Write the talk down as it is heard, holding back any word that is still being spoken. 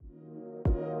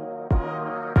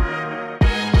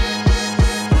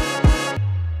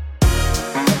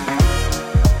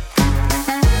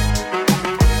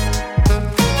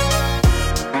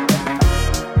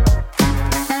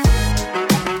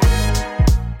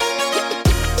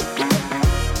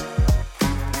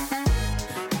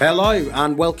Hello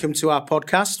and welcome to our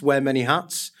podcast, Wear Many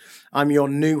Hats. I'm your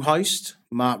new host,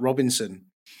 Mark Robinson,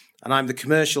 and I'm the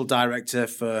Commercial Director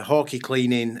for Hawkey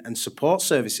Cleaning and Support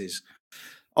Services.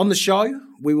 On the show,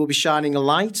 we will be shining a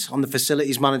light on the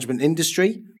facilities management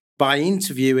industry by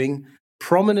interviewing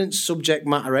prominent subject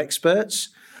matter experts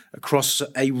across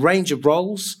a range of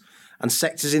roles and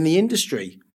sectors in the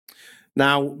industry.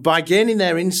 Now, by gaining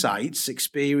their insights,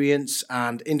 experience,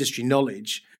 and industry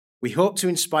knowledge, we hope to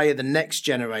inspire the next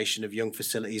generation of young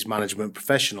facilities management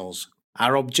professionals.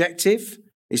 Our objective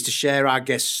is to share our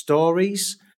guests'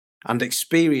 stories and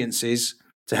experiences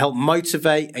to help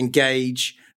motivate,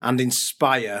 engage, and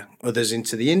inspire others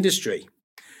into the industry.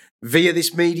 Via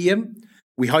this medium,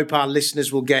 we hope our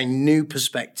listeners will gain new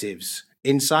perspectives,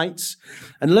 insights,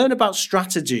 and learn about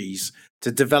strategies to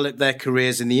develop their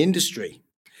careers in the industry.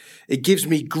 It gives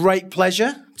me great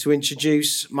pleasure to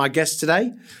introduce my guest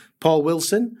today, Paul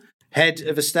Wilson, Head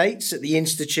of Estates at the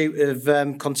Institute of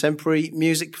Contemporary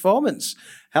Music Performance.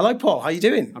 Hello, Paul. How are you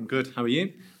doing? I'm good. How are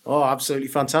you? Oh, absolutely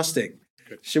fantastic.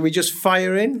 Good. Shall we just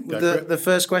fire in with the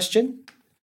first question?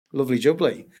 Lovely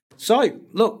jubbly. So,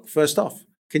 look, first off,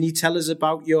 can you tell us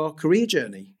about your career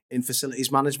journey in facilities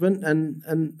management and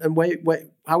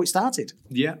how it started?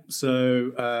 Yeah.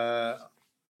 So,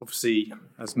 obviously,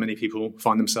 as many people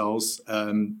find themselves,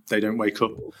 they don't wake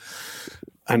up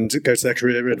and go to their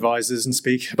career advisors and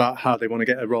speak about how they want to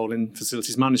get a role in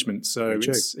facilities management. So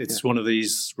it's one of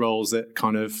these roles that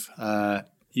kind of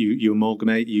you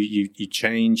amalgamate, you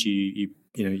change,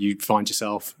 you find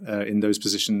yourself in those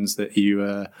positions that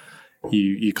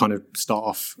you kind of start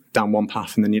off down one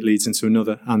path and then it leads into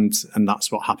another, and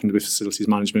that's what happened with facilities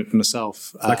management for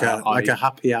myself. Like a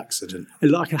happy accident.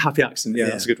 Like a happy accident, yeah.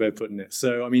 That's a good way of putting it.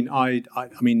 So, I mean,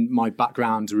 my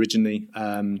background originally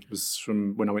was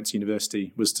from when I went to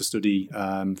university was to study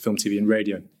film, TV, and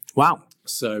radio. Wow.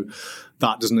 So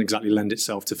that doesn't exactly lend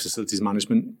itself to facilities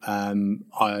management.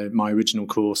 My original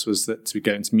course was to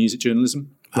go into music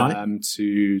journalism, right.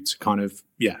 To kind of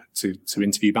to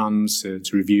interview bands, to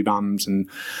review bands, and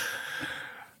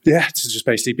to just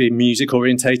basically be music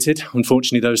orientated.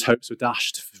 Unfortunately, those hopes were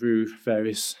dashed through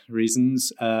various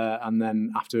reasons. And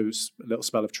then after a little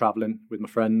spell of travelling with my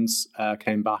friends,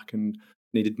 came back and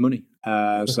needed money.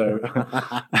 And so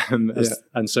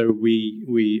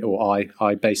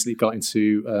I basically got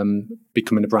into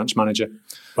becoming a branch manager,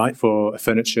 right, for a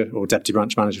furniture or deputy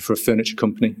branch manager for a furniture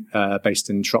company based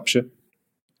in Shropshire.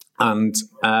 And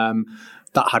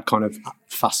that had kind of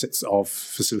facets of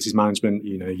facilities management.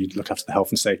 You know, you'd look after the health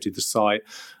and safety of the site,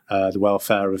 the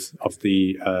welfare of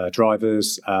the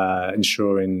drivers,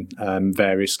 ensuring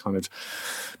various kind of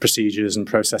procedures and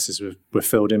processes were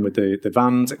filled in with the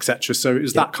vans, etc. So it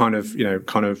was that kind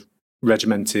of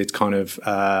regimented kind of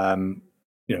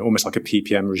almost like a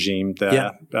PPM regime there.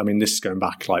 Yeah. I mean, this is going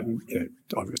back 20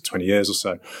 years or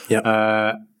so.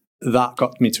 Yeah. That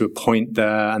got me to a point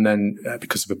there, and then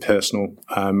because of a personal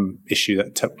issue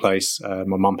that took place,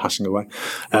 my mum passing away,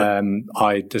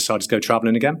 I decided to go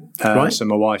travelling again. Right. So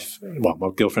my wife, my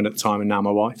girlfriend at the time and now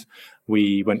my wife,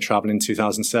 we went travelling in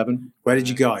 2007. Where did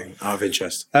you go, out of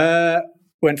interest?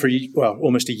 Went for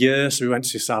almost a year. So we went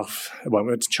we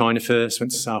went to China first,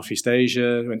 went to Southeast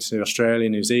Asia, went to Australia,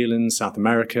 New Zealand, South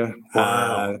America.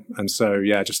 Wow. And so,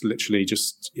 just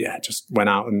went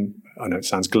out and, I know it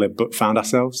sounds glib, but found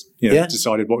ourselves,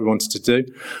 decided what we wanted to do.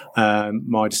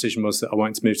 My decision was that I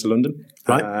wanted to move to London.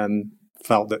 Right.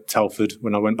 Felt that Telford,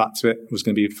 when I went back to it, was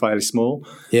going to be fairly small.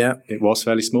 Yeah. It was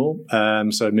fairly small.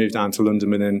 So I moved down to London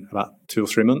within about 2 or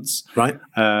 3 months. Right.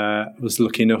 Was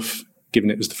lucky enough, given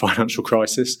it was the financial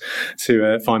crisis,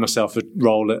 to find myself a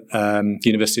role at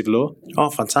University of Law.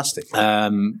 Oh, fantastic.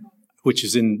 Which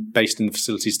is based in the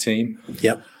facilities team.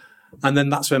 Yep. And then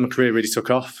that's where my career really took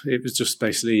off. It was just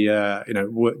basically,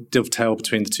 dovetail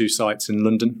between the two sites in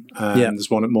London. There's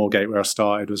one at Moorgate where I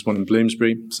started, was one in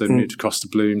Bloomsbury. So I moved across to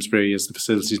Bloomsbury as the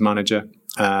facilities manager.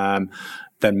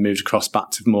 Then moved across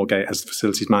back to Moorgate as the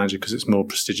facilities manager because it's a more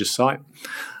prestigious site.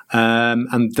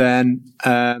 And then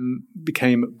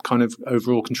became kind of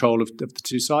overall control of the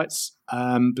two sites,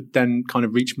 but then kind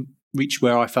of reach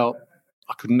where I felt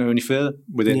I couldn't go any further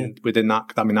within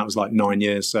that. I mean, that was like 9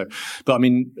 years. So, but I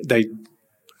mean,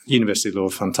 University of Law were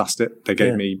fantastic. They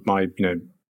gave me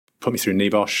put me through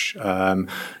NEBOSH,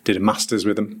 did a master's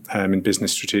with them in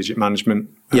business strategic management.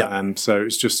 Yeah. So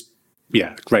it's just,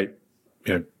 great,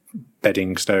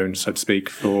 bedding stone, so to speak,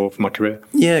 for my career.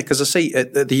 Yeah, because I see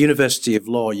at the University of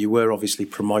Law, you were obviously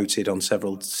promoted on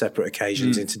several separate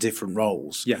occasions into different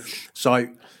roles. Yeah. So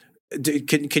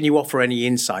can you offer any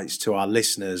insights to our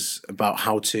listeners about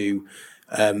how to,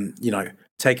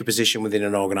 take a position within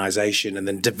an organisation and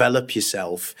then develop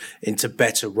yourself into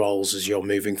better roles as you're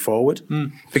moving forward?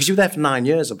 Because you were there for 9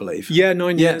 years, I believe. Yeah,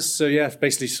 9 years. So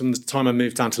basically from the time I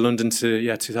moved down to London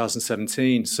to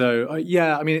 2017. So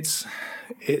I mean it's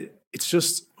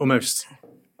just almost,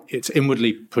 it's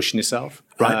inwardly pushing yourself.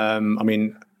 Right. I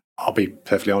mean, I'll be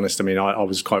perfectly honest. I mean, I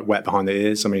was quite wet behind the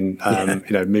ears. I mean,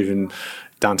 moving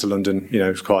down to London,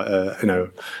 it's quite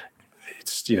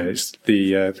it's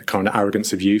the kind of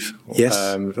arrogance of youth. Yes.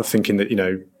 Of thinking that,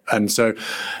 and so,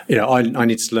 I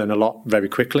needed to learn a lot very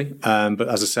quickly. But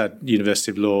as I said,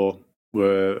 University of Law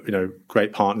were,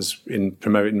 great partners in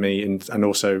promoting me and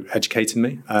also educating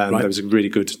me. There was a really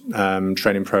good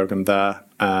training program there.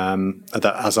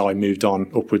 That as I moved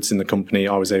on upwards in the company,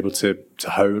 I was able to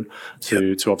hone,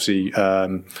 to obviously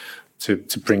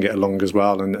to bring it along as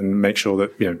well, and make sure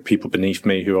that people beneath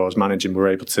me who I was managing were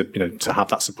able to to have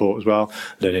that support as well.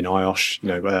 Learning IOSH,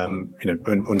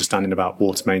 understanding about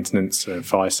water maintenance,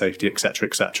 fire safety,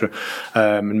 etc.,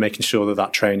 and making sure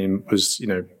that training was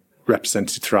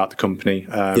represented throughout the company,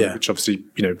 which obviously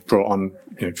brought on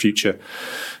future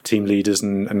team leaders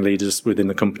and leaders within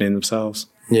the company themselves.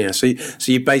 Yeah, so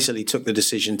you basically took the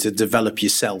decision to develop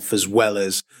yourself as well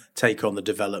as take on the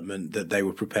development that they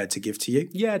were prepared to give to you.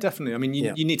 Yeah, definitely. I mean,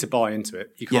 you need to buy into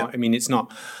it. You can't. I mean, it's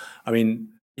not. I mean,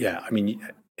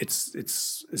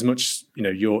 it's as much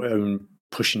your own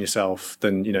pushing yourself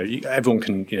than everyone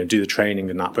can do the training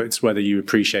and that, but it's whether you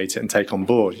appreciate it and take on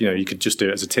board. You could just do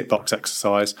it as a tick box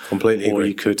exercise. Completely or agree.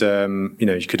 You could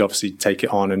you could obviously take it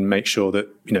on and make sure that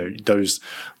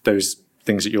those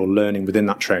things that you're learning within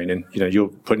that training you're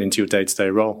putting into your day-to-day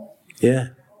role. Yeah,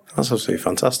 that's absolutely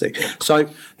fantastic. So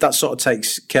that sort of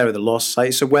takes care of the law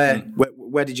side. So where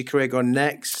did your career go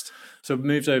next? So I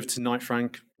moved over to Knight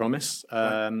Frank Promise,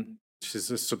 which is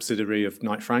a subsidiary of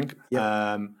Knight Frank.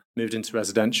 Moved into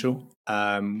residential,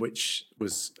 which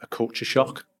was a culture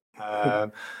shock,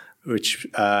 which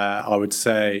I would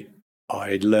say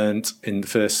I learned in the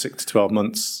first 6 to 12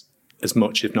 months as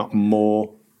much, if not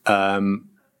more,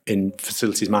 in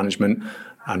facilities management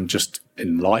and just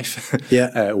in life,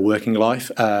 working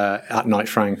life at Knight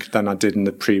Frank than I did in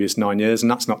the previous 9 years. And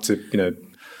that's not to,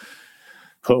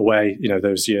 put away,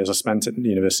 those years I spent at the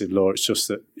University of Law. It's just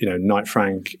that, Knight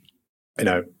Frank,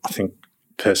 I think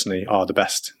personally are the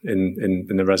best in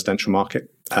the residential market,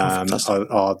 are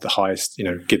the highest,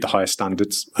 give the highest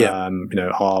standards, are,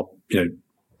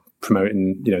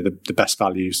 promoting, the best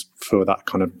values for that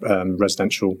kind of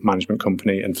residential management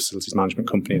company and facilities management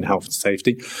company and health and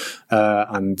safety.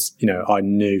 And I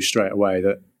knew straight away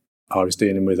that I was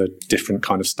dealing with a different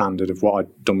kind of standard of what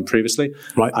I'd done previously.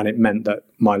 Right. And it meant that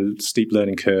my steep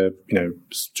learning curve,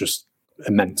 was just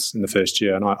immense in the first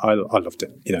year. And I loved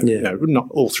it, not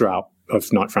all throughout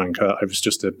of Knight Frank. It was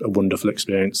just a wonderful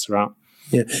experience throughout.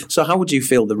 Yeah. So how would you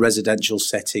feel the residential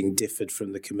setting differed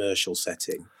from the commercial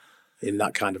setting in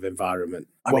that kind of environment?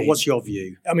 What's your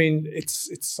view? I mean,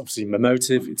 it's obviously my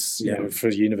motive. It's for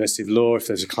the University of Law, if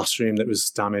there's a classroom that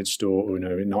was damaged or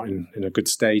not in a good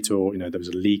state, or there was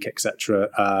a leak,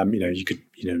 etc. You could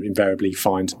invariably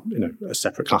find a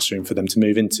separate classroom for them to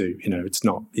move into. It's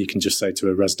not, you can just say to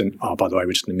a resident, oh, by the way,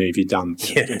 we're just going to move you down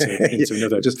into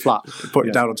another just flat, put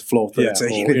you down onto floor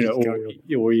 13,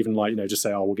 or even just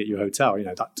say, oh, we'll get you a hotel.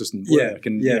 That doesn't work.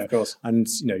 And of course. And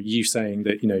you saying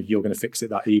that you're going to fix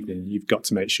it that evening, you've got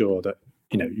to make sure that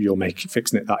you're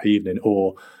fixing it that evening,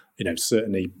 or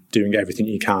certainly doing everything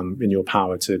you can in your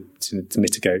power to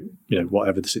mitigate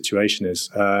whatever the situation is.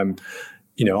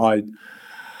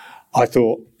 I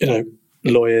thought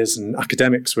lawyers and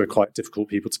academics were quite difficult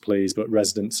people to please, but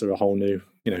residents are a whole new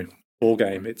ball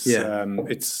game. It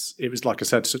was, like I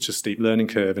said, such a steep learning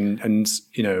curve, and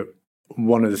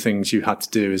one of the things you had to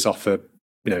do is offer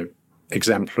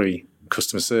exemplary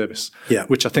customer service,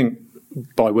 which I think,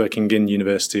 by working in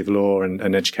University of Law and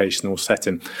an educational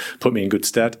setting, put me in good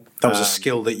stead. That was a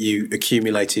skill that you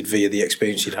accumulated via the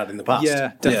experience you'd had in the past.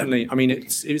 Yeah, definitely. I mean,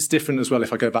 it's different as well.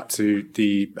 If I go back to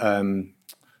the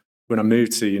when I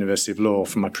moved to University of Law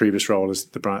from my previous role as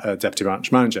the deputy branch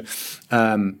manager,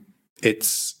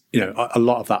 it's a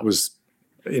lot of that was.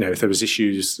 If there was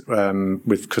issues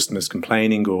with customers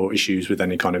complaining or issues with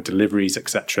any kind of deliveries,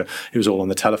 etc., it was all on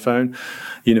the telephone.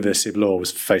 University of Law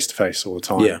was face-to-face all the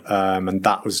time. And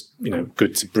that was,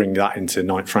 good to bring that into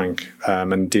Knight Frank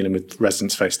and dealing with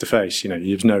residents face-to-face.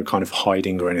 There's no kind of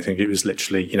hiding or anything. It was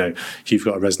literally, if you've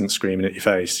got a resident screaming at your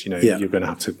face, you're going to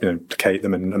have to, placate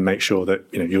them and make sure that,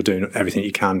 you're doing everything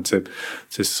you can to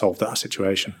solve that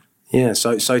situation. Yeah,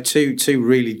 so two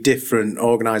really different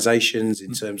organisations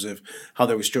in terms of how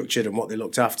they were structured and what they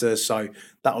looked after. So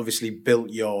that obviously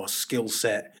built your skill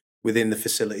set within the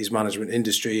facilities management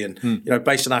industry. And,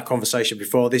 based on our conversation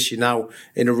before this, you're now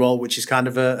in a role which is kind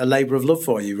of a labour of love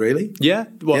for you, really. Yeah.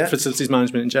 Facilities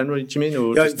management in general, do you mean?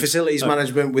 Or facilities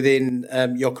management within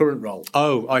your current role.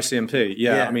 Oh, ICMP.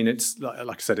 Yeah. I mean, it's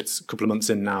like I said, it's a couple of months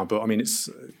in now, but I mean, it's,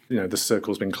 the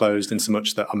circle's been closed in so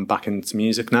much that I'm back into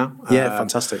music now. Yeah,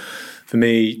 fantastic. For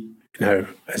me,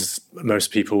 as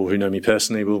most people who know me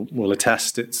personally will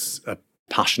attest, it's a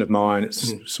passion of mine.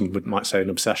 It's some might say an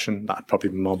obsession. That'd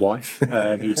probably be my wife who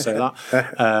would say that.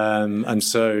 And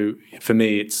so for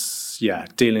me, it's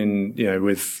dealing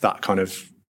with that kind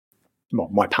of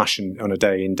my passion on a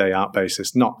day in day out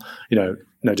basis. Not no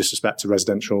disrespect to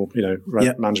residential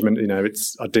management.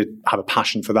 I did have a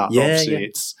passion for that. But obviously,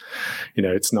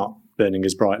 it's not burning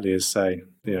as brightly as say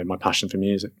my passion for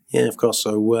music. Yeah, of course.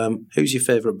 So who's your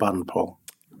favourite band, Paul?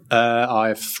 I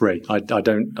have three. I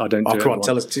don't. Oh, come on,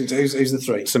 tell us who's the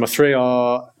three. So my three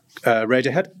are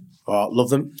Radiohead. Oh, love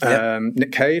them.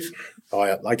 Nick Cave. Oh,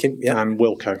 I like him. Yeah, and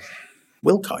Wilco.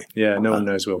 Wilco. Yeah, no one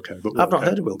knows Wilco. But I've not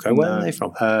heard of Wilco. Where are they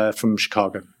from? From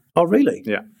Chicago. Oh, really?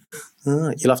 Yeah.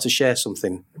 You'll have to share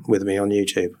something with me on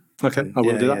YouTube. Okay, I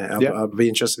will do that. I'll be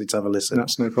interested to have a listen.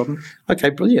 That's no problem. Okay,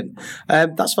 brilliant.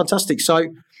 That's fantastic.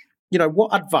 So,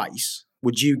 what advice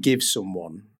would you give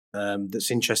someone that's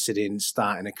interested in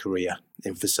starting a career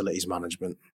in facilities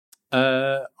management?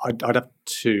 I'd have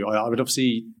two. I would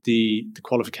obviously the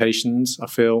qualifications I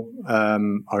feel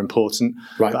are important.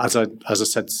 Right. But as I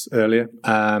said earlier,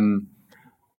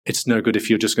 it's no good if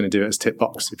you're just going to do it as tick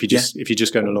box. If you're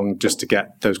just going along just to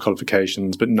get those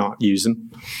qualifications but not use them.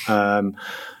 I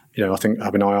think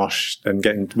having IOSH and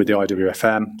getting with the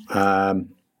IWFM,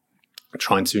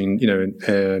 trying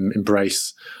to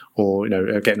embrace or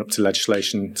getting up to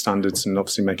legislation standards, and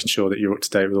obviously making sure that you're up to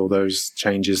date with all those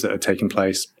changes that are taking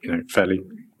place fairly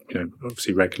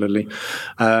obviously regularly.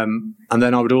 And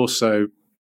then I would also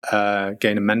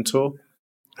gain a mentor.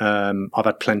 I've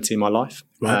had plenty in my life.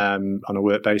 Right. On a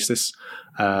work basis.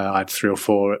 I had 3 or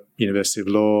 4 at University of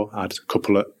Law. I had a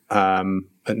couple at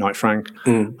Knight Frank.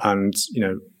 And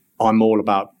I'm all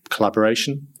about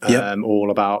collaboration. All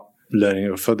about learning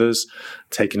of others,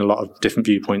 taking a lot of different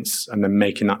viewpoints, and then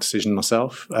making that decision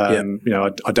myself. I'm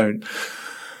not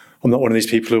one of these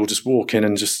people who will just walk in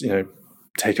and just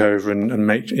take over and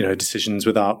make decisions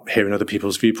without hearing other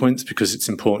people's viewpoints, because it's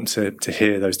important to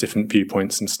hear those different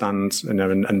viewpoints and stands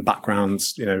and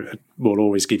backgrounds will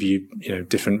always give you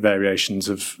different variations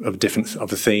of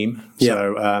the theme.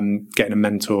 So getting a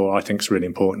mentor, I think, is really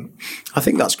important. I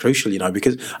think that's crucial,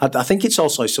 because I think it's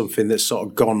also something that's sort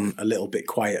of gone a little bit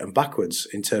quiet and backwards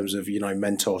in terms of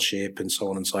mentorship and so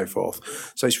on and so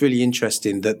forth. So it's really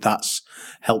interesting that that's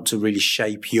helped to really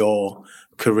shape your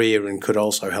career and could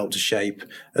also help to shape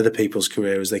other people's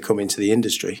career as they come into the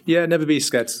industry. Yeah, never be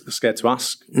scared to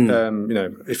ask.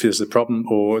 If there's a problem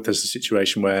or if there's a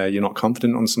situation where you're not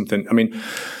confident on something. I mean,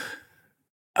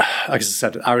 like I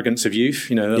said, arrogance of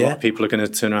youth. A lot of people are going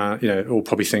to turn around, or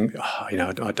probably think, I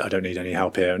don't need any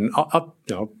help here, and I'm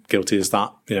guilty as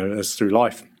that, as through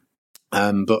life.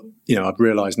 But I've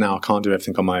realised now I can't do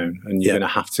everything on my own, and you're going to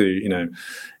have to,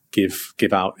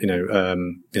 give out,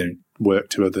 work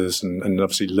to others and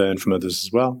obviously learn from others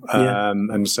as well.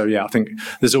 And so, I think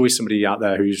there's always somebody out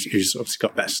there who's obviously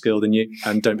got better skill than you,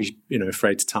 and don't be,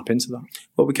 afraid to tap into that.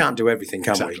 Well, we can't do everything,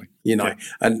 can we?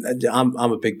 And I'm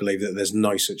a big believer that there's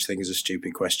no such thing as a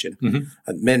stupid question. And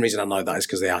the main reason I know that is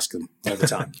because they ask them all the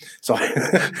time. So, I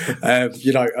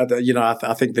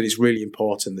think that it's really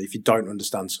important that if you don't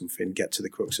understand something, get to the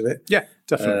crux of it. Yeah,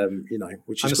 definitely.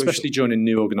 Which is and especially joining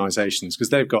new organisations, because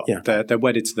they've got they're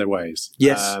wedded to their ways.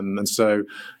 Yes. And so,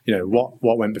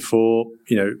 what went before,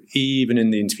 even in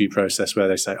the interview process where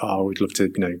they say, we'd love to,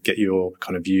 get your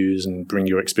kind of views and bring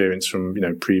your experience from,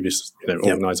 previous,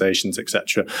 organisations,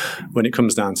 etc. When it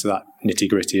comes down to that nitty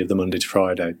gritty of the Monday to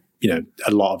Friday,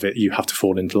 a lot of it, you have to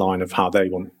fall into line of how they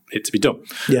want it to be done.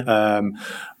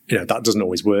 That doesn't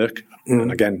always work.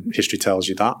 And again, history tells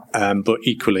you that. But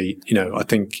equally, I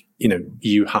think,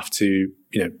 you have to,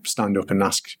 stand up and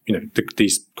ask,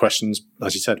 these questions,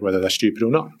 as you said, whether they're stupid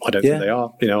or not. I don't think they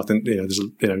are. I think, there's,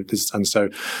 and so,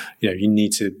 you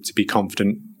need to be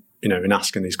confident, in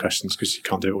asking these questions, because you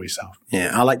can't do it all yourself. Yeah,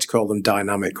 I like to call them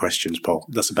dynamic questions, Paul.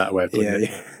 That's a better way of putting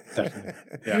it. Definitely.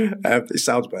 Yeah. It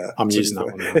sounds better. I'm using that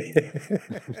one now.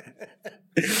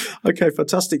 Okay,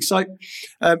 fantastic. So,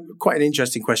 quite an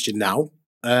interesting question now.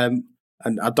 And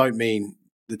I don't mean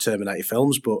the Terminator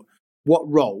films, but what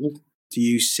role do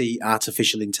you see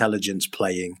artificial intelligence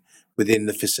playing within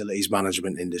the facilities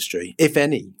management industry, if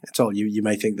any at all? You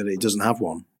may think that it doesn't have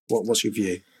one. What's your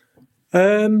view?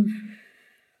 I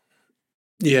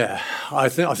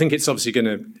think it's obviously going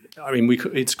to I mean,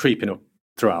 it's creeping up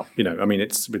throughout. I mean,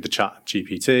 it's with the Chat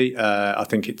GPT. I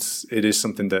think it is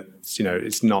something that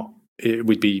it's not. It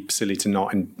would be silly to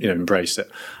not embrace it.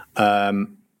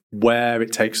 Where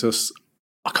it takes us,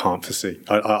 I can't foresee.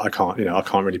 I can't. I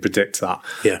can't really predict that.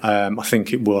 Yeah. I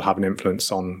think it will have an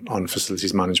influence on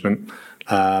facilities management.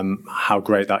 How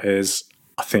great that is,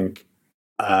 I think.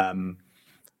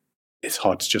 It's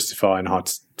hard to justify and hard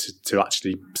to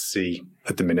actually see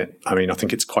at the minute. I mean, I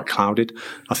think it's quite clouded.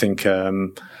 I think,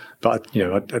 but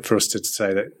for us to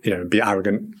say that be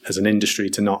arrogant as an industry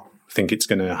to not think it's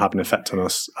going to have an effect on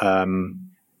us, I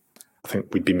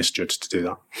think we'd be misjudged to do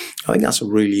that. I think that's a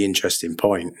really interesting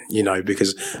point,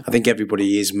 because I think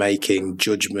everybody is making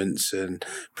judgments and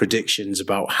predictions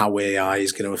about how AI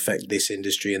is going to affect this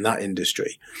industry and that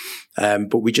industry,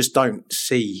 but we just don't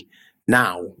see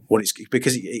now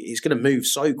because it's going to move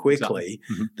so quickly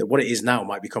that what it is now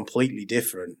might be completely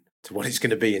different to what it's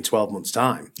going to be in 12 months'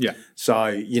 time. Yeah. So,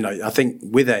 I think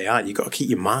with AI, you've got to keep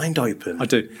your mind open. I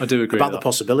do agree about the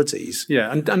possibilities.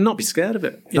 Yeah, and not be scared of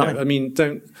it. I mean,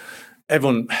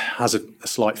 everyone has a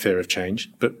slight fear of change,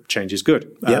 but change is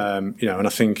good. Yep. And I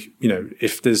think,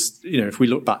 if there's, if we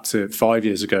look back to 5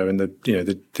 years ago and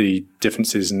the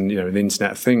differences in, the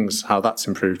Internet of Things, how that's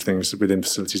improved things within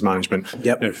facilities management.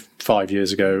 Yep. 5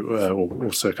 years ago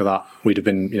or circa that, we'd have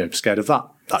been, scared of that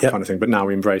yep. kind of thing. But now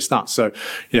we embrace that. So,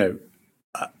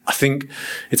 I think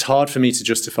it's hard for me to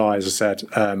justify, as I said,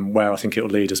 where I think it'll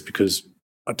lead us, because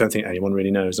I don't think anyone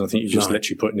really knows. And I think you're just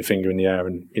literally putting your finger in the air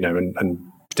and,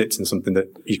 and predicting something that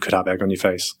you could have egg on your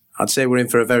face. I'd say we're in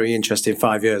for a very interesting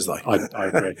 5 years, though. I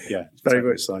agree, yeah. Very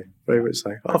much so. Very much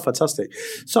so. Oh, fantastic.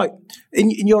 So,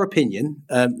 in your opinion,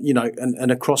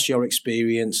 and across your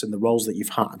experience and the roles that you've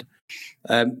had,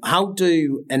 how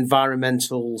do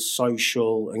environmental,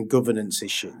 social and governance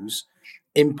issues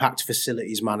impact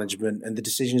facilities management and the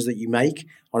decisions that you make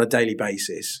on a daily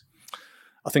basis?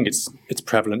 I think it's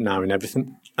prevalent now in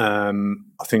everything. I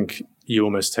think you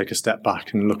almost take a step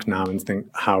back and look now and think,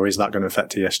 how is that going to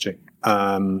affect ESG?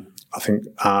 I think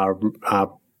our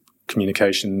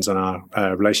communications and our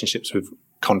relationships with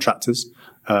contractors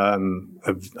are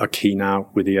key now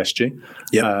with ESG.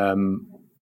 Yep.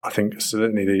 I think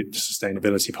certainly the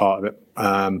sustainability part of it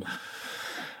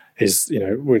is,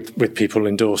 with people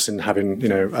endorsing having,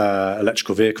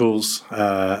 electrical vehicles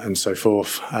and so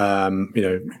forth,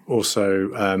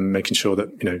 also making sure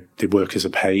that, the workers are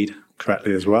paid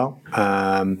correctly as well.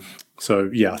 So,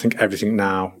 yeah, I think everything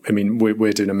now, I mean,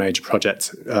 we're doing a major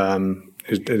project in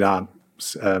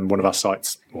one of our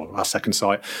sites, our second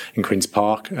site in Queen's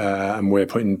Park, and we're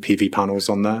putting PV panels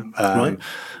on there. Right.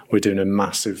 We're doing a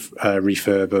massive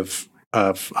refurb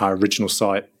of our original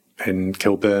site in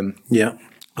Kilburn. Yeah.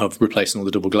 Of replacing all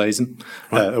the double glazing,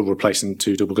 or replacing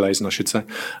 2 double glazing, I should say.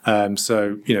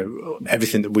 So,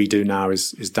 everything that we do now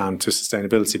is down to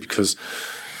sustainability, because,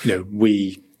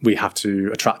 we have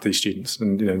to attract these students.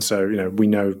 And, so, we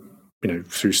know,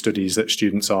 through studies that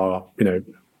students are,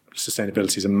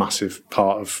 sustainability is a massive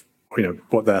part of,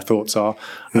 what their thoughts are.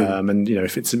 And,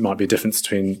 if it might be a difference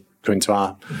between going to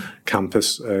our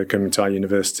campus, going to our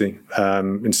university,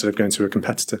 instead of going to a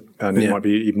competitor. And it might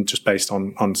be even just based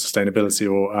on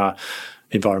sustainability or our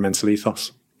environmental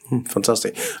ethos.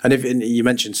 Fantastic. And you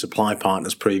mentioned supply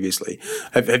partners previously,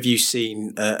 have you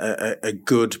seen a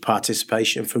good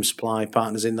participation from supply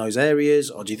partners in those areas,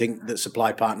 or do you think that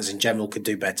supply partners in general could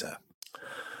do better?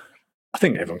 I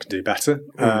think everyone can do better.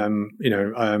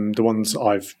 The ones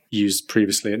I've used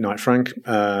previously at Knight Frank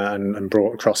and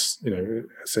brought across,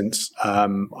 since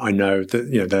I know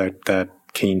that they're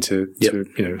keen to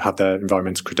have their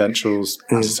environmental credentials,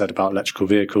 as I said about electrical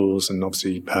vehicles and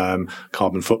obviously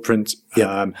carbon footprint.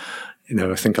 I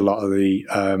think a lot of the,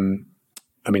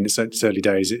 it's early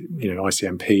days,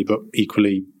 ICMP, but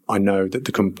equally I know that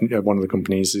the company, one of the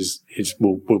companies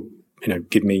will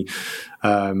give me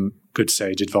good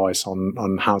sage advice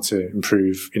on how to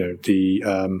improve,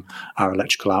 our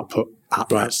electrical output at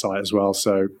that site as well.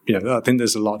 So, I think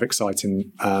there's a lot of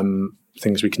exciting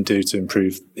things we can do to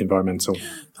improve environmental.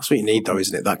 That's what you need, though,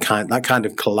 isn't it? That kind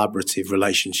of collaborative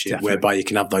relationship. Definitely. Whereby you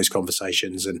can have those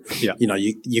conversations and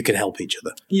you can help each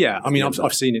other. Yeah, I mean,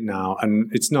 I've seen it now,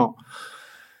 and it's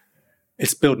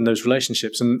building those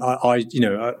relationships, and I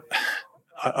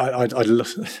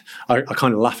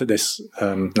kind of laugh at this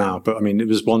now, but I mean, it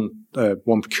was one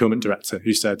procurement director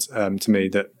who said to me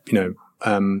that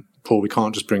Paul, we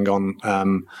can't just bring on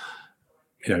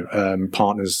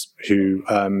partners who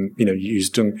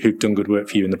who've done good work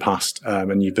for you in the past,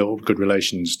 and you've built good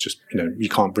relations. Just you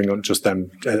can't bring on just them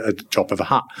a drop of a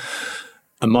hat.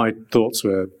 And my thoughts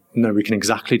were, no, we can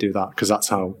exactly do that because that's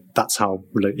how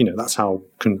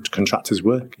contractors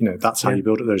work. That's how you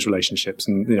build up those relationships,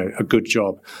 and a good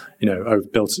job,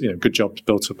 good jobs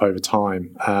built up over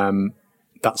time.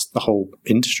 That's the whole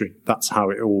industry. That's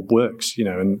how it all works,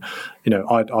 and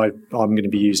I'm going to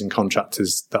be using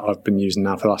contractors that I've been using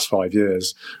now for the last 5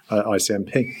 years,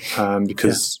 ICMP,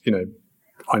 because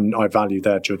I value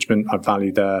their judgment, I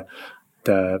value their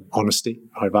honesty,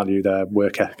 I value their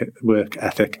work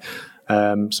ethic.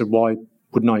 So why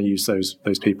wouldn't I use those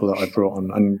people that I brought on?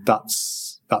 And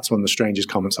that's one of the strangest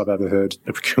comments I've ever heard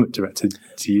a procurement director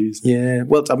to use. Yeah,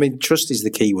 well, I mean, trust is the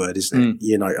key word, isn't it?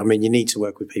 You need to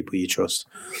work with people you trust.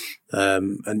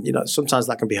 And sometimes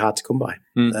that can be hard to come by,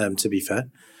 to be fair.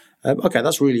 Okay,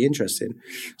 that's really interesting.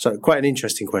 So quite an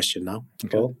interesting question now,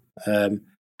 Paul.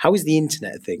 How is the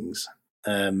Internet of Things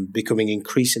becoming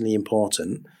increasingly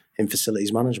important in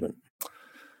facilities management?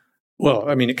 Well,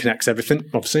 I mean, it connects everything.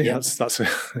 Obviously, that's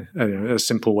a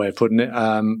simple way of putting it.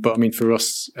 But I mean, for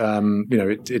us,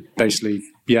 it basically,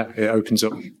 it opens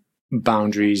up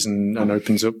boundaries and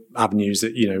opens up avenues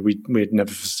that we'd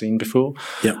never seen before.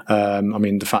 Yeah. I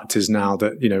mean, the fact is now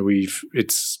that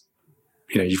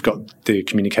you've got the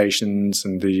communications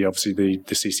and obviously the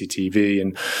CCTV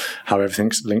and how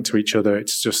everything's linked to each other.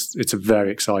 It's a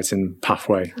very exciting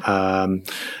pathway.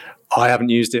 I haven't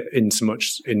used it in so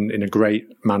much in a great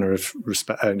manner of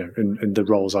respect, in the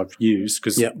roles I've used,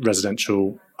 because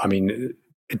residential, I mean,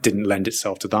 it didn't lend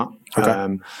itself to that.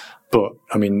 Okay. But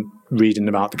I mean, reading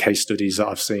about the case studies that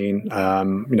I've seen, I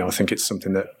think it's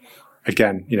something that,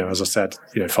 again, as I said,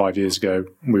 5 years ago,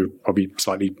 we were probably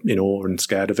slightly in awe and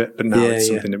scared of it, but now it's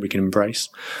something that we can embrace.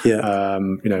 Yeah.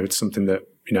 It's something that,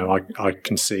 I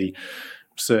can see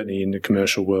certainly in the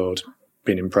commercial world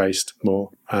being embraced more.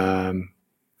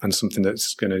 And something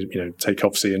that's going to, take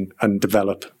obviously and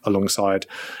develop alongside.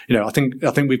 I think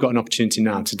we've got an opportunity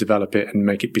now to develop it and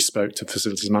make it bespoke to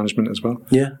facilities management as well.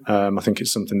 Yeah. I think it's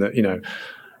something that,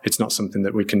 it's not something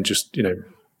that we can just,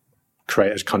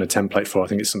 create a kind of template for. I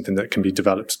think it's something that can be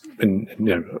developed in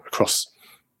across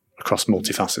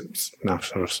multifacets now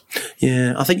for us.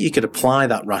 Yeah, I think you could apply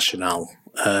that rationale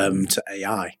to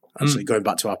AI. Actually, going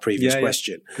back to our previous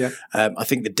question, I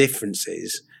think the difference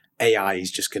is AI is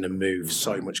just going to move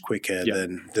so much quicker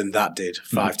than that did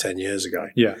 5-10 years ago.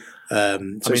 Yeah. I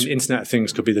mean, Internet of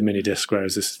Things could be the mini disc,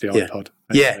 whereas this is the iPod.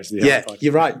 iPod.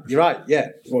 You're right. Yeah.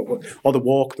 Or the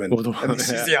Walkman. And this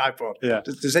is the iPod. Yeah.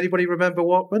 Does anybody remember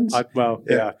Walkmans?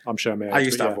 I'm sure I may. I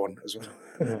used to have one as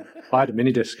well. I had a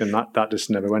mini disc, and that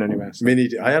just never went anywhere. So.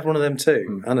 I had one of them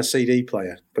too, and a CD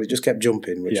player, but it just kept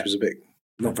jumping, which was a bit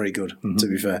not very good, to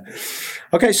be fair.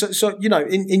 Okay, so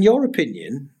in your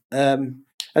opinion.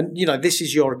 And, this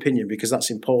is your opinion because that's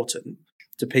important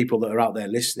to people that are out there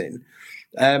listening.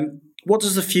 What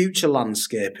does the future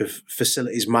landscape of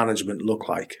facilities management look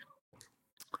like?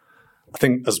 I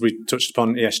think, as we touched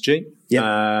upon, ESG.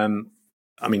 Yeah.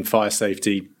 I mean, fire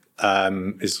safety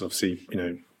is obviously,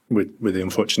 with the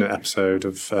unfortunate episode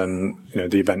of, the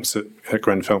events at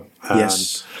Grenfell.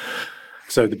 Yes.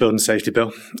 So the Building Safety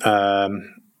Bill,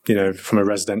 from a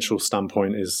residential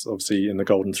standpoint is obviously in the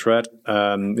golden thread,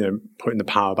 putting the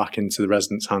power back into the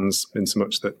residents' hands in so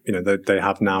much that, they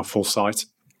have now full sight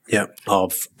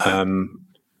of,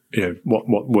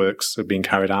 what works are being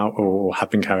carried out or have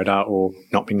been carried out or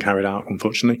not been carried out,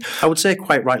 unfortunately. I would say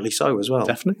quite rightly so as well.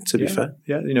 Definitely. To be fair.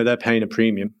 Yeah. They're paying a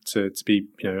premium to be,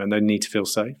 and they need to feel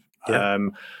safe. Yeah.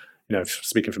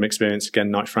 Speaking from experience,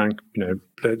 again, Knight Frank,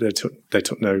 they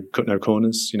cut no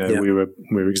corners. We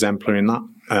were exemplary in that.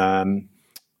 And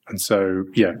so,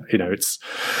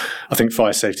 I think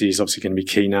fire safety is obviously going to be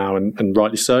key now, and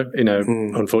rightly so.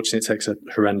 Unfortunately, it takes a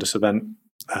horrendous event,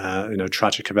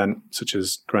 tragic event such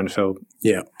as Grenfell,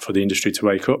 for the industry to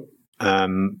wake up.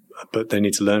 But they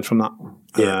need to learn from that.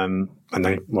 Yeah.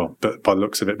 But by the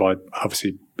looks of it, by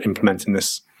obviously implementing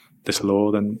this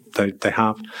law, then they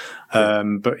have.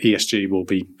 But ESG will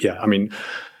be,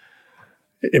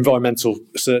 environmental,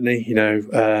 certainly.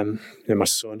 My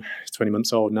son is 20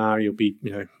 months old now. He'll be,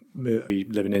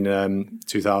 living in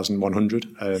 2100.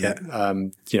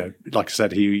 Like I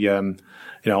said,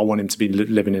 I want him to be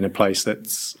living in a place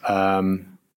that's,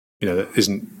 that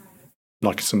isn't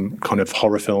like some kind of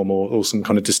horror film or some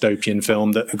kind of dystopian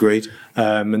film. Agreed.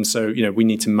 And so, we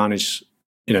need to manage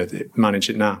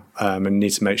it now, and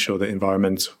need to make sure that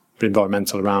environmental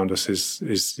around us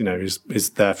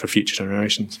is there for future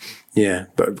generations. Yeah,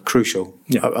 but crucial.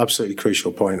 Yeah, absolutely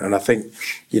crucial point. And I think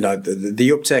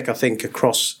the uptake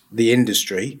across the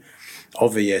industry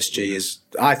of ESG has,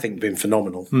 I think, been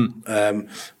phenomenal,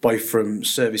 both from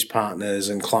service partners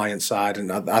and client side. And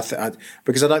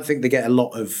because I don't think they get a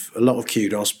lot of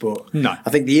kudos, but No. I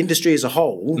think the industry as a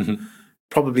whole,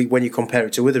 probably when you compare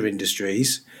it to other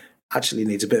industries, actually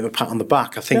needs a bit of a pat on the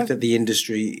back. I think that the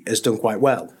industry has done quite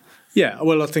well. Yeah,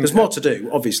 well, I think there's more to do,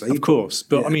 obviously, of course,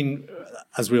 but I mean,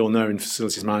 as we all know in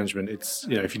facilities management, it's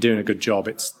if you're doing a good job,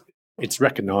 it's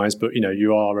recognised, but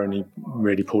you are only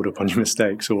really pulled up on your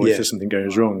mistakes, or if there's something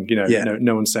goes wrong.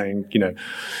 No one's saying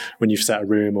when you've set a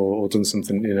room or done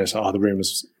something, the room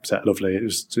was set lovely. It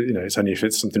was it's only if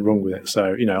it's something wrong with it.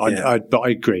 So but I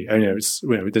agree.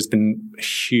 There's been a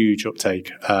huge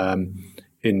uptake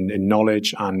in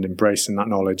knowledge and embracing that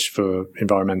knowledge for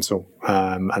environmental,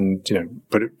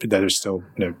 but there is still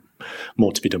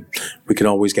more to be done. We can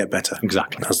always get better,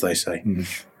 exactly, as they say.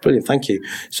 Brilliant, thank you.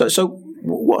 So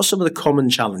what are some of the common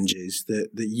challenges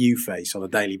that you face on a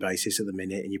daily basis at the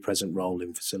minute in your present role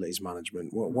in facilities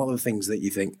management? What are the things that you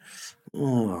think,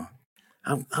 how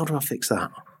do I fix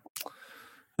that?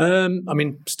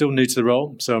 Still new to the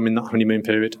role, so I'm in that honeymoon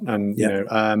period, and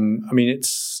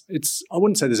it's I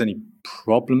wouldn't say there's any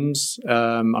problems.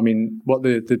 What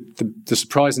the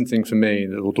surprising thing for me,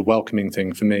 or the welcoming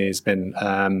thing for me, has been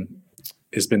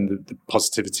the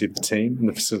positivity of the team and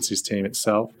the facilities team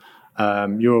itself.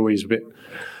 You're always a bit,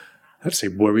 I'd say,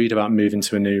 worried about moving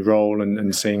to a new role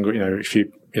and seeing if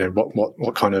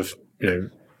what kind of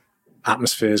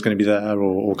atmosphere is going to be there,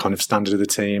 or kind of standard of the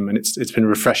team, and it's been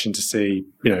refreshing to see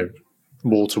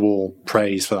wall to wall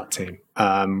praise for that team,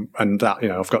 and that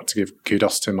I've got to give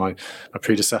kudos to my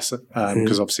predecessor,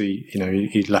 because obviously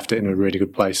he left it in a really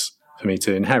good place for me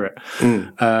to inherit.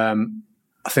 I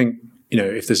think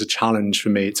if there's a challenge for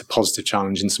me, it's a positive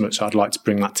challenge in so much I'd like to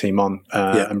bring that team on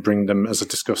and bring them, as I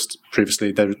discussed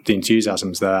previously, the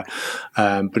enthusiasm's there,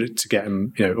 but to get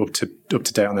them up to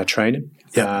date on their training.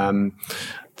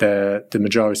 The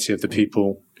majority of the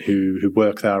people who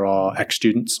work there are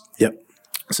ex-students.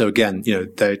 So again,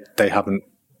 they haven't,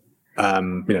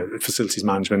 facilities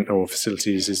management or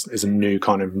facilities is a new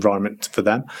kind of environment for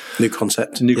them. New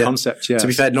concept. Concept, yeah. To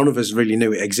be fair, none of us really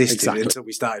knew it existed until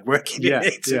we started working in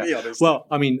it, to be honest. Well,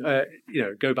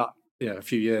 go back a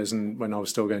few years, and when I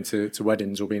was still going to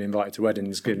weddings or being invited to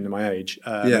weddings, given my age,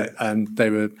 and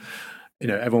they were...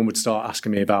 everyone would start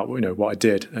asking me about, what I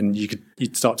did, and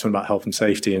you'd start talking about health and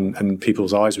safety, and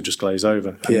people's eyes would just glaze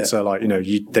over. And so,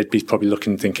 they'd be probably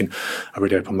looking, thinking, I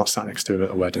really hope I'm not sat next to him at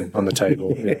a wedding on the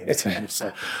table.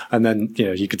 So, and then,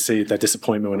 you could see their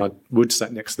disappointment when I would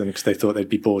sit next to them, because they thought they'd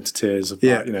be bored to tears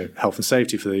about, health and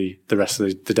safety for the rest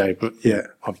of the day. But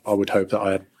I would hope that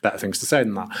I had better things to say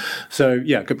than that. So,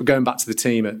 going back to the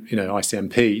team at,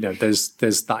 ICMP,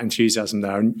 there's that enthusiasm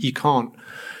there, and you can't.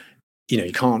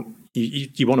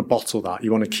 You want to bottle that.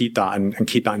 You want to keep that and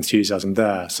keep that enthusiasm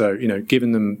there. So,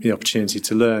 giving them the opportunity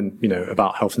to learn,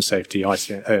 about health and safety,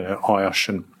 IOSH,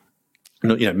 and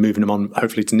moving them on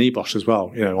hopefully to NEBOSH as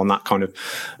well, on that kind of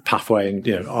pathway, and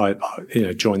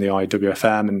join the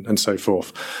IWFM and so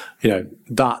forth.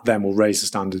 That then will raise the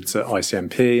standards at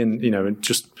ICMP, and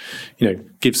just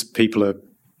gives people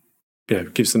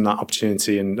gives them that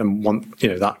opportunity and want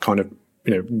that kind of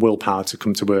willpower to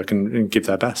come to work and give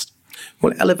their best.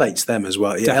 Well, it elevates them as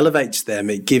well. It elevates them.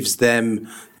 It gives them,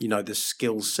 the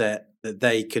skill set that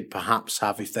they could perhaps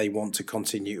have if they want to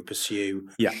continue to pursue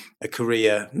a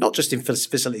career, not just in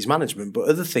facilities management, but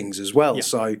other things as well.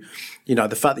 So,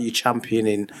 the fact that you're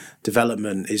championing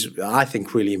development is, I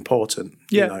think, really important.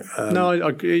 I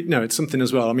agree. No, it's something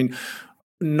as well. I mean,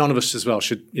 none of us as well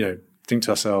should, think to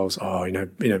ourselves,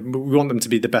 we want them to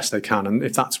be the best they can. And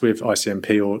if that's with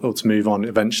ICMP or to move on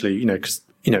eventually, because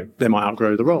they might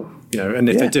outgrow the role, and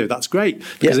if they do, that's great,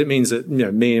 because it means that,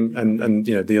 me and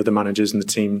the other managers and the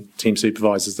team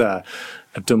supervisors there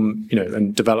have done,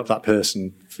 and developed that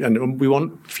person. And we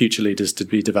want future leaders to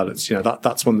be developed.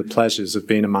 That's one of the pleasures of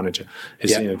being a manager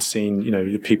is, seeing,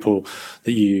 the people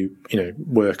that you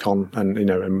work on and,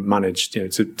 and manage,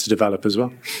 to develop as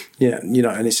well. Yeah.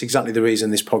 And it's exactly the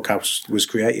reason this podcast was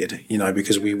created,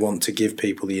 because we want to give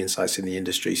people the insights in the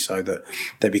industry so that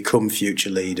they become future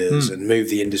leaders and move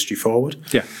the industry forward.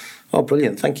 Yeah. Oh,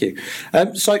 brilliant. Thank you.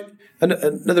 So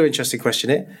another interesting question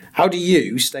here. How do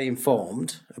you stay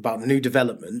informed about the new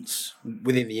developments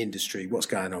within the industry? What's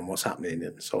going on? What's happening?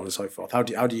 And so on and so forth. How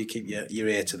do you keep your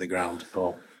ear to the ground,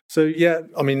 Paul? So,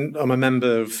 I'm a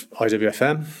member of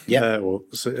IWFM, or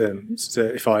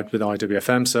certified with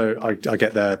IWFM. So I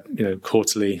get their,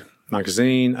 quarterly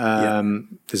magazine.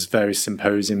 There's various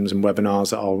symposiums and webinars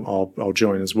that I'll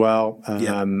join as well.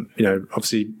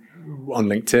 Obviously on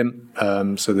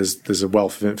LinkedIn. So there's a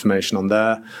wealth of information on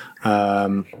there.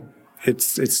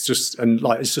 it's just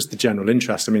it's just the general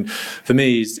interest. I mean, for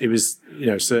me, it was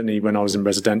certainly when I was in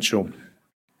residential,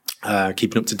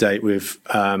 keeping up to date with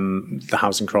the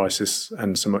housing crisis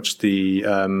and so much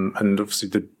and obviously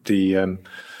the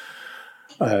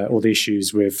all the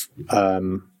issues with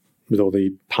all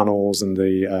the panels and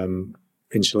the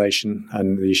insulation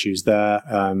and the issues there.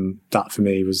 That for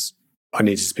me was, I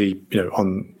needed to be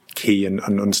on key and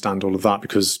understand all of that,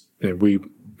 because we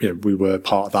were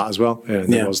part of that as well.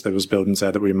 There was buildings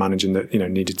there that we were managing that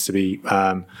needed to be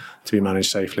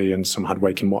managed safely, and some had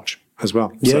wake and watch as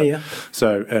well.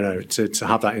 So to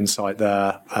have that insight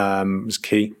there was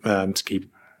key, to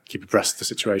keep abreast of the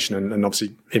situation, and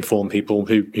obviously inform people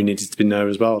who needed to be know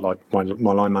as well, like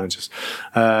my line managers.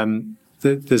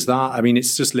 There's that. I mean,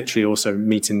 it's just literally also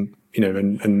meeting,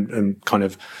 and kind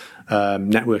of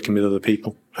networking with other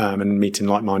people and meeting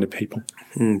like-minded people.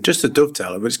 Just to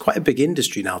dovetail, but it's quite a big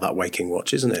industry now, that waking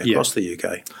watch, isn't it, across the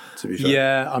UK? To be fair.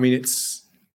 Yeah, I mean,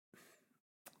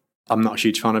 I'm not a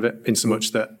huge fan of it, in so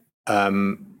much that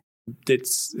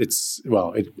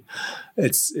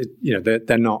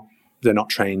they're not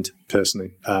trained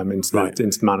personally into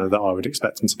the manner that I would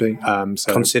expect them to be.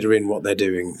 So considering what they're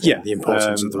doing, the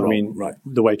importance of the role. I mean,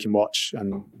 the waking watch,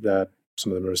 and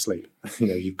some of them are asleep.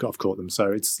 I've caught them.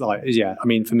 So it's like, I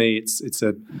mean, for me, it's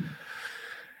an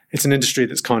industry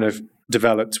that's kind of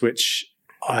developed, which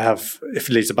it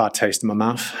leaves a bad taste in my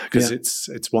mouth, because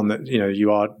it's one that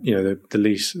you are the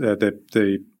lease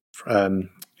the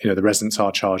residents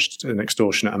are charged an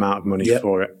extortionate amount of money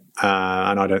for it,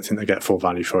 and I don't think they get full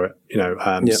value for it.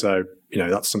 So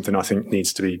that's something I think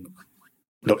needs to be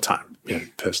looked at,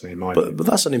 personally in my opinion. But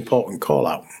that's an important call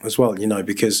out as well,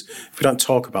 because if we don't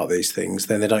talk about these things,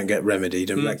 then they don't get remedied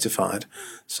and rectified.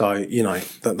 So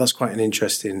that's quite an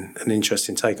interesting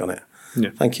take on it.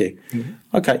 Yeah. Thank you.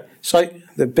 Mm-hmm. Okay, so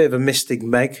the bit of a Mystic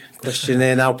Meg question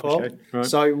here now, Paul. Okay, right.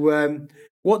 So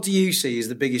what do you see as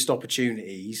the biggest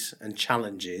opportunities and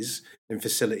challenges in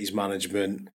facilities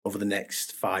management over the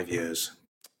next 5 years?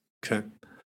 Okay.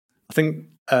 I think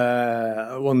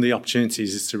one of the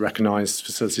opportunities is to recognise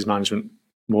facilities management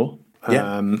more.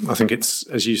 I think it's,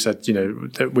 as you said,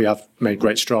 that we have made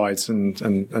great strides and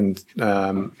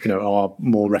are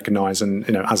more recognised and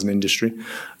as an industry.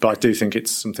 But I do think it's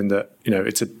something that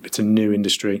it's a new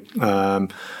industry.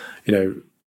 As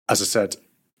I said,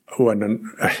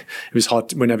 it was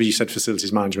hard whenever you said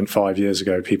facilities management 5 years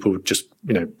ago, people just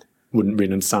wouldn't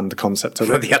really understand the concept of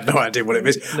it. They had no idea what it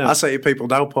was. No. I say to people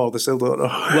now, Paul, they still don't know.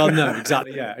 Well, no,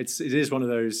 exactly. Yeah, it is one of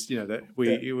those, that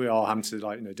we are having to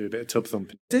do a bit of tub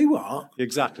thumping. Do what?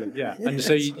 Exactly. Yeah, and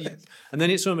so and then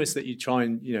it's almost that you try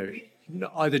and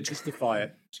either justify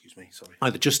it. Excuse me. Sorry.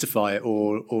 Either justify it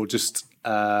or just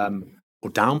or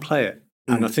downplay it.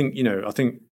 And I think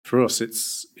for us,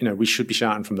 it's we should be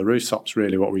shouting from the rooftops.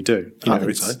 Really, what we do.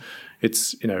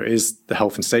 It's it is the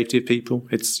health and safety of people.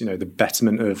 It's the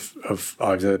betterment of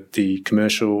either the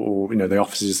commercial or the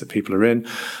offices that people are in,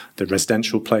 the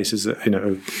residential places that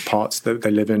parts that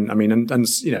they live in. I mean, and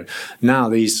now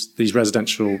these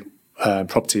residential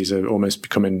properties are almost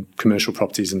becoming commercial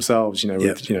properties themselves.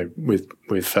 With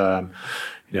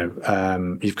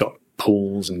you've got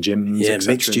pools and gyms,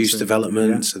 mixed use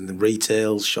developments and the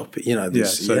retail shopping.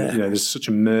 There's such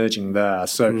a merging there.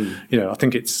 So I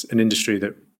think it's an industry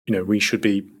that we should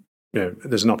be.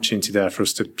 There's an opportunity there for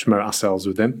us to promote ourselves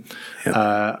within.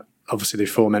 Obviously, the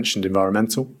aforementioned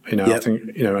environmental. I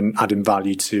think and adding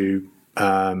value to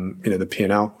the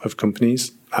P&L of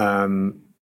companies. I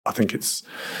think it's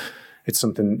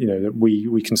something that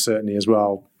we can certainly, as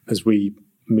well as we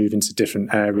move into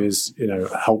different areas,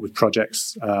 help with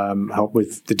projects, help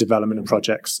with the development of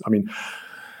projects. I mean,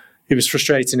 it was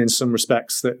frustrating in some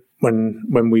respects that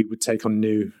when we would take on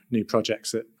new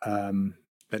projects at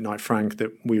Knight Frank,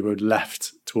 that we were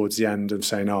left towards the end of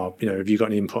saying, have you got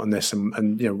any input on this?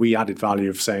 And we added value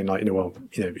of saying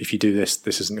if you do this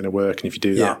isn't going to work, and if you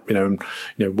do that,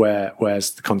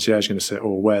 where's the concierge going to sit,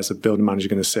 or where's the building manager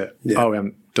going to sit? Oh, we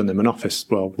haven't done them an office.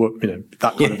 Well,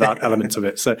 that kind of that element of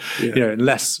it. So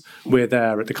unless we're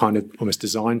there at the kind of almost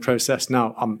design process.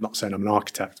 Now, I'm not saying I'm an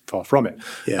architect, far from it.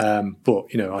 But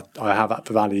I have that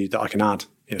value that I can add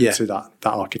to that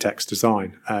architect's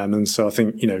design. And so I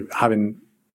think having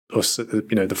us at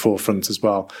the forefront as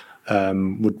well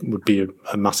would be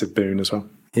a massive boon as well.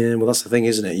 Yeah, well, that's the thing,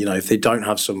 isn't it? If they don't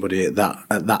have somebody at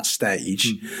that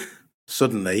stage,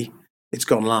 suddenly it's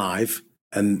gone live,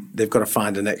 and they've got to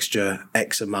find an extra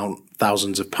X amount,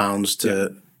 thousands of pounds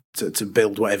to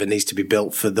build whatever needs to be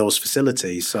built for those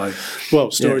facilities. So,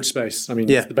 storage space. I mean,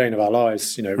 it's the bane of our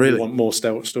lives. Really? We want more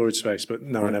storage space, but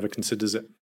no one ever considers it.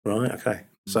 Right. Okay.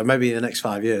 So maybe in the next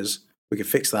 5 years, we can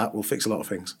fix that. We'll fix a lot of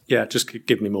things. Yeah, just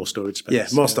give me more storage space. Yeah,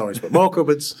 more storage, but more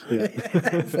cupboards. Yeah.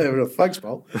 Fair enough. Thanks,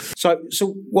 Paul. So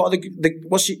what are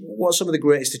what are some of the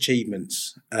greatest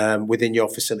achievements within your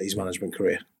facilities management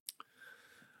career?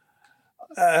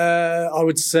 I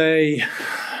would say,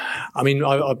 I mean,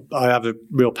 I have a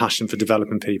real passion for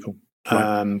developing people.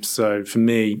 Right. So for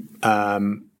me, I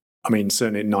mean,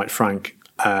 certainly at Knight Frank,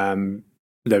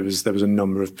 there was a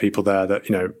number of people there that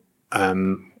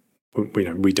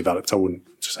we developed. I wouldn't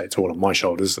just say it's all on my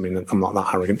shoulders. I mean, I'm not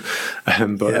that arrogant, I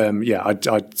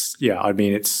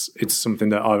mean, it's something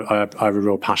that I have a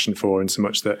real passion for, in so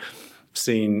much that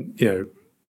seeing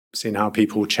how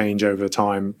people change over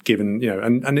time, given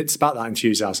and it's about that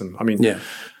enthusiasm. I mean,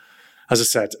 as I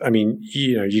said, I mean,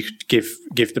 you could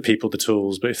give the people the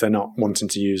tools, but if they're not wanting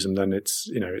to use them, then it's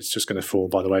just going to fall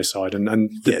by the wayside.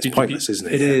 And it's pointless, isn't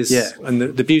it? It is. Yeah. And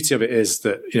the beauty of it is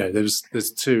that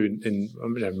there's two in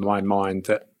my mind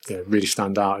that really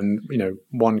stand out, and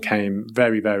one came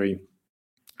very, very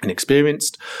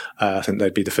inexperienced. I think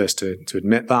they'd be the first to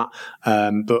admit that.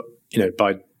 But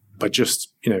by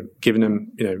just giving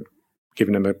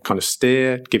them a kind of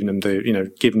steer, giving them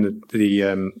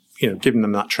giving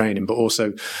them that training, but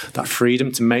also that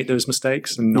freedom to make those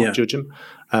mistakes and not judge them.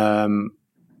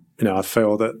 I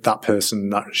feel that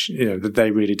person that they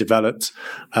really developed.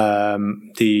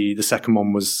 The second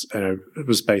one was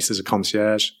based as a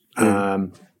concierge,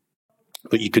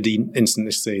 but you could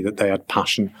instantly see that they had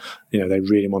passion. They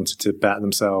really wanted to better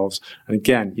themselves, and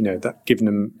again, that giving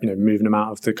them, moving them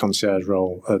out of the concierge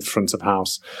role at the front of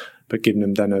house, but giving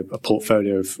them then a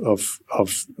portfolio of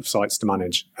sites to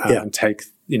manage and take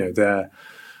their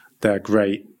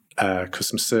great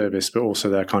customer service, but also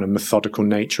their kind of methodical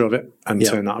nature of it, and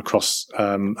turn that across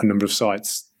a number of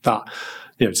sites. That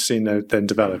seeing them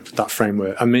develop that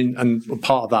framework. I mean, and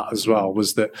part of that as well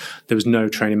was that there was no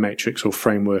training matrix or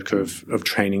framework of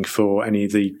training for any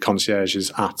of the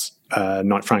concierges at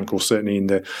Knight Frank, or certainly in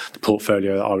the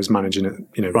portfolio that I was managing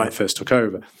when I first took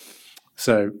over.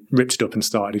 So ripped it up and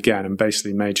started again, and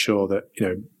basically made sure that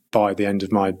by the end of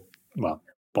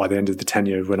the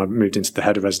tenure, when I moved into the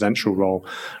head of residential role,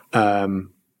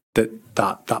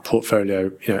 that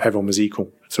portfolio, everyone was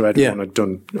equal. So everyone had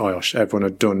done IOSH, everyone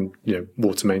had done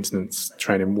water maintenance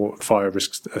training, fire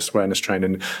risk awareness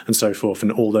training, and so forth,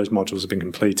 and all those modules have been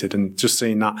completed. And just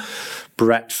seeing that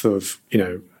breadth of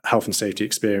health and safety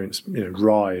experience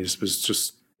rise was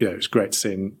just it was great to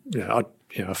see. And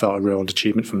I felt a real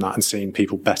achievement from that, and seeing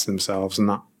people better themselves and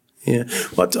that. Yeah,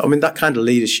 well, I mean, that kind of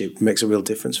leadership makes a real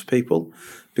difference for people,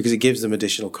 because it gives them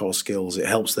additional core skills. It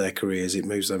helps their careers. It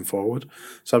moves them forward.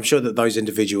 So I'm sure that those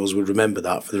individuals would remember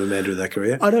that for the remainder of their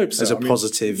career. I hope so. As a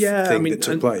positive thing that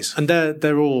took place. And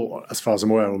they're all, as far as I'm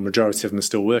aware, a majority of them are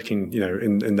still working,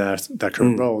 in their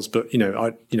current roles. But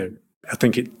I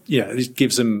think it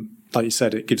gives them, like you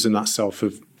said, it gives them that self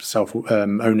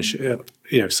ownership,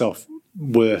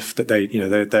 self-worth, that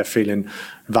they're feeling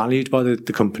valued by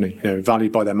the company,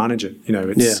 valued by their manager.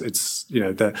 It's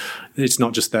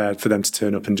not just there for them to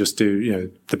turn up and just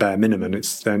do the bare minimum.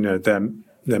 It's them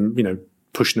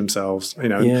pushing themselves,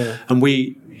 and I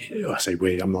say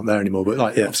we, I'm not there anymore, but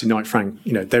obviously Knight Frank,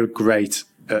 they were great.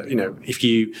 If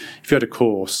you had a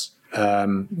course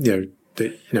that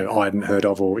I hadn't heard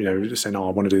of, or saying, I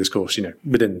want to do this course,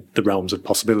 within the realms of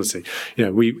possibility,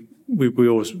 we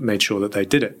always made sure that they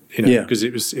did it, because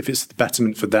if it's the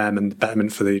betterment for them and the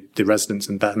betterment for the residents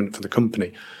and betterment for the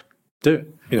company, do it.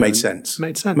 Made sense.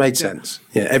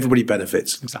 Yeah, everybody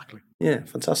benefits. Exactly. Yeah,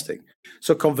 fantastic.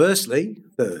 So conversely,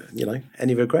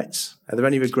 any regrets? Are there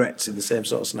any regrets in the same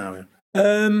sort of scenario?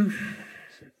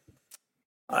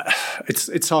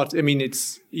 It's hard. I mean,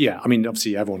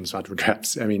 obviously everyone's had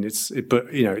regrets. I mean, but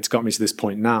it's got me to this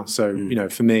point now. So,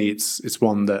 for me, it's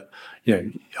one that,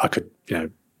 I could,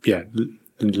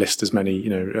 list as many,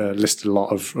 list a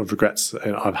lot of regrets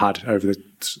I've had over the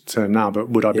term now. But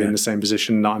would I be in the same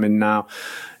position that I'm in now,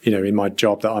 in my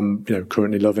job that I'm,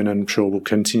 currently loving and sure will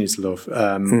continue to love?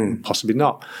 Possibly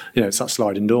not. It's that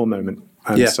sliding door moment.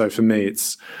 And so for me,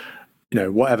 it's,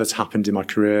 whatever's happened in my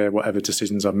career, whatever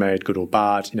decisions I've made, good or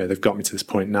bad, they've got me to this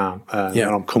point now. And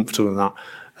I'm comfortable in that.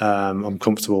 I'm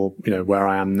comfortable, where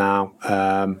I am now.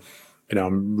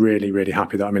 I'm really, really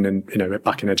happy that I'm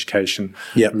back in education.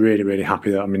 Really, really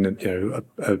happy that I'm in,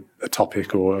 a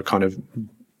topic or a kind of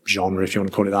genre, if you want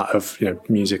to call it that, of,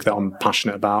 music that I'm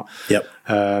passionate about.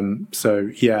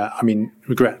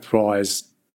 Regret-wise,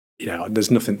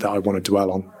 there's nothing that I want to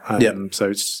dwell on. So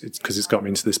it's because it's got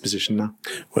me into this position now.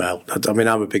 Well, I'm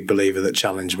a big believer that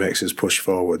challenge makes us push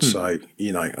forward. So,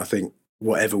 I think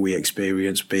whatever we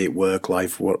experience, be it work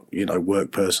life,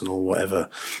 work personal, whatever,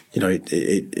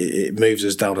 it moves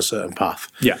us down a certain path.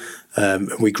 Yeah.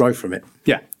 And we grow from it.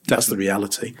 Yeah. That's the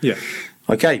reality. Yeah.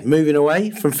 Okay, moving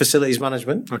away from facilities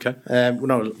management. Okay. We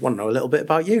want to know a little bit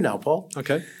about you now, Paul.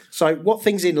 Okay. So what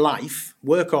things in life,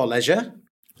 work or leisure,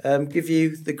 give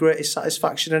you the greatest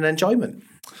satisfaction and enjoyment?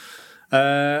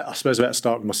 I suppose I better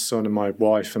start with my son and my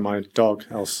wife and my dog,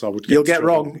 else I would get You'll get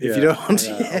wrong if you don't want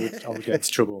to. I would get into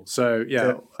trouble. So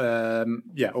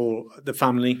all the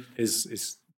family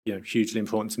is hugely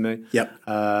important to me. Yep.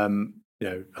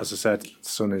 As I said,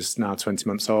 son is now 20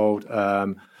 months old.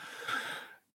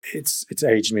 It's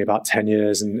aged me about 10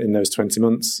 years in those 20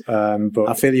 months. But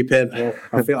I feel your pain, Paul.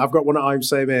 I've got one at home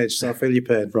same age, so I feel your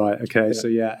pain. Right. Okay.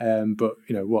 Yeah. So but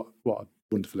what a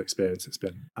wonderful experience it's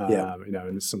been.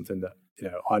 And it's something that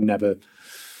I never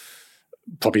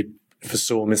probably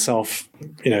foresaw myself,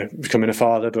 becoming a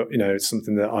father, but it's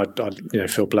something that I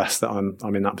feel blessed that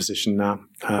I'm in that position now.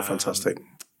 Fantastic.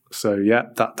 So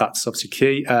that's obviously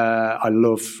key. I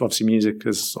love obviously music,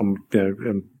 as I'm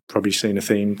probably seeing a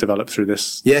theme develop through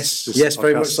this. Yes, podcast,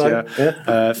 very much so.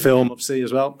 Yeah. Film obviously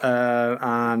as well,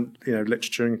 and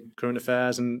literature and current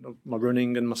affairs, and my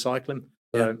running and my cycling.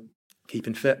 So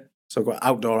keeping fit. So I've got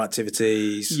outdoor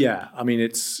activities. Yeah,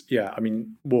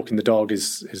 walking the dog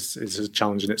is a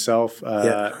challenge in itself.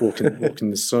 Walking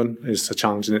the son is a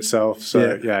challenge in itself.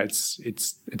 So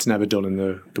it's never done in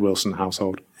the Wilson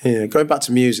household. Yeah, going back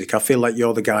to music, I feel like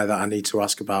you're the guy that I need to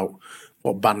ask about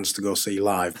what bands to go see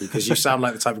live, because you sound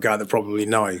like the type of guy that probably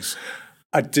knows.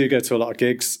 I do go to a lot of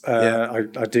gigs.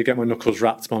 I do get my knuckles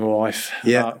wrapped by my wife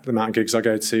about the amount of gigs I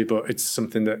go to, but it's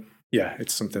something that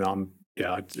it's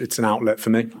an outlet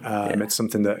for me. It's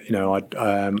something that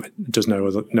does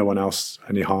no one else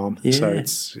any harm. Yeah. So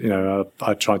it's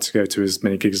I try to go to as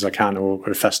many gigs as I can, or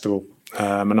a festival.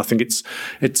 And I think it's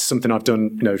something I've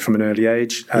done from an early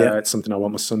age. It's something I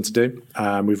want my son to do.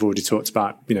 We've already talked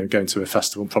about going to a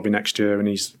festival probably next year, and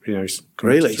he's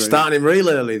really starting him real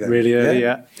early then. Really early,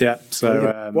 yeah.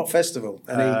 So what festival?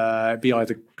 It'd be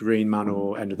either Green Man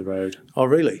or End of the Road. Oh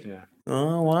really? Yeah.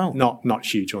 Oh wow! Not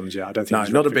huge ones yet. I don't think.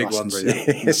 No, not the big ones.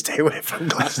 Stay away from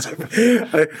Glastonbury.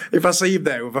 If I see him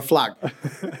there with a flag.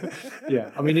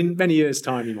 Yeah, in many years'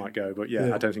 time he might go, but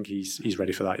I don't think he's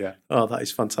ready for that yet. Oh, that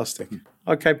is fantastic.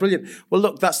 Okay, brilliant. Well,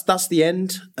 look, that's the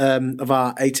end of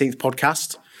our 18th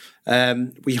podcast.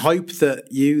 We hope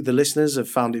that you, the listeners, have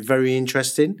found it very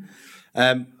interesting.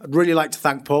 I'd really like to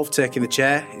thank Paul for taking the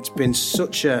chair. It's been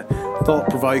such a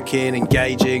thought-provoking,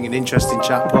 engaging and interesting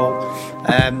chat, Paul.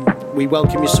 We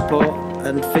welcome your support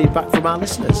and feedback from our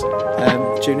listeners.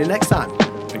 Tune in next time.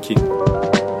 Thank you.